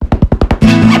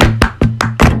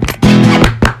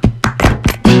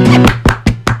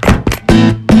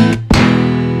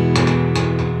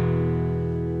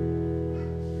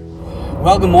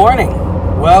good morning.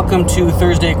 Welcome to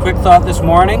Thursday Quick Thought this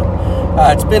morning.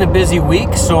 It's been a busy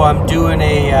week, so I'm doing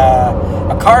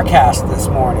a car cast this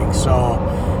morning. So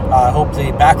I hope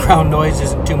the background noise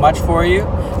isn't too much for you.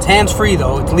 It's hands-free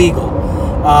though, it's legal.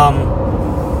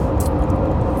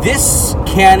 This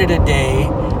Canada Day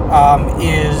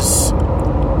is,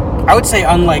 I would say,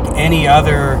 unlike any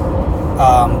other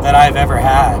that I've ever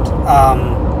had.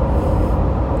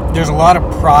 There's a lot of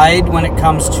pride when it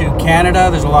comes to Canada.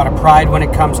 There's a lot of pride when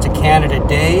it comes to Canada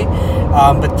Day.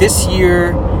 But this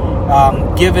year,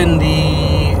 given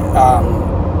the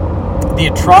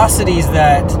atrocities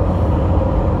that...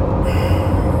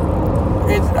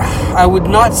 I would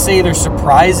not say they're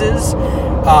surprises.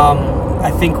 I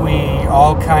think we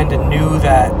all kind of knew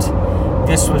that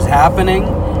this was happening.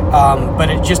 But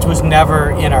it just was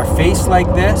never in our face like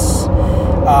this.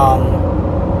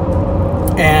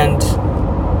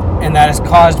 And that has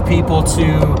caused people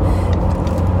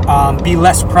to be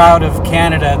less proud of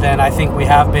Canada than I think we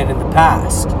have been in the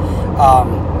past.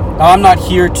 Now, I'm not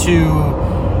here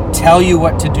to tell you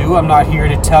what to do. I'm not here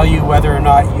to tell you whether or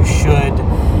not you should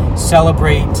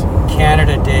celebrate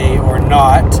Canada Day or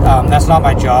not. That's not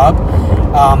my job.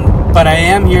 But I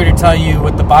am here to tell you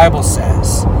what the Bible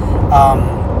says.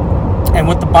 And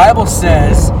what the Bible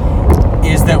says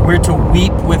is that we're to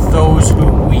weep with those who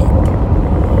weep.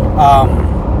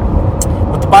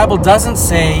 What the Bible doesn't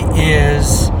say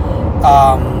is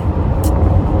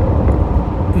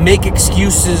make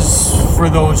excuses for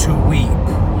those who weep,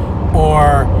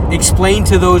 or explain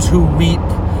to those who weep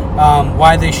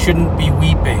why they shouldn't be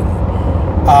weeping,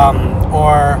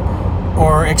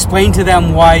 or explain to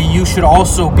them why you should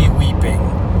also be weeping.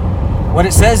 What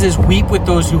it says is weep with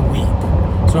those who weep.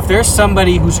 So if there's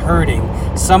somebody who's hurting,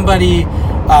 somebody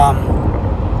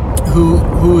who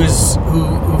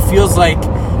feels like,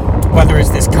 whether it's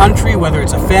this country, whether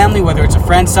it's a family, whether it's a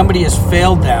friend, somebody has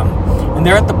failed them, and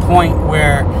they're at the point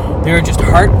where they're just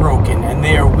heartbroken and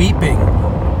they are weeping,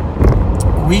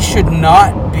 we should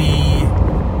not be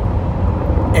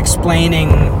explaining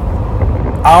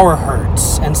our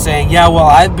hurts and saying, yeah, well,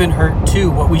 I've been hurt too.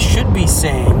 What we should be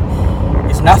saying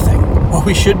is nothing. What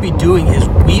we should be doing is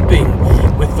weeping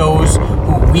with those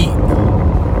who weep.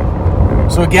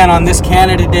 So again, on this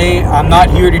Canada Day, I'm not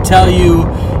here to tell you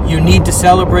you need to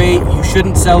celebrate, you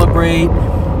shouldn't celebrate.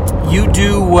 You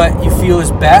do what you feel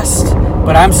is best,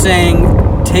 but I'm saying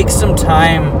take some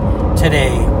time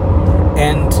today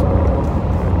and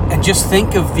just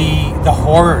think of the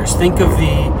horrors, think of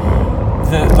the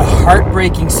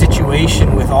heartbreaking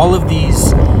situation with all of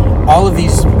these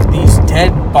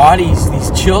dead bodies,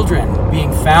 these children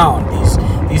being found,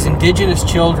 these Indigenous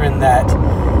children that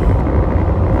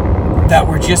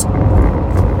were just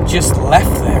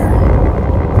left there.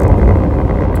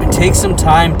 And take some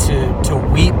time to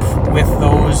weep with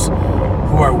those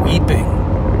who are weeping.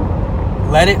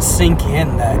 Let it sink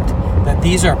in that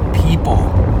these are people.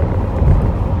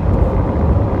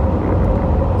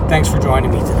 Thanks for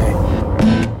joining me today.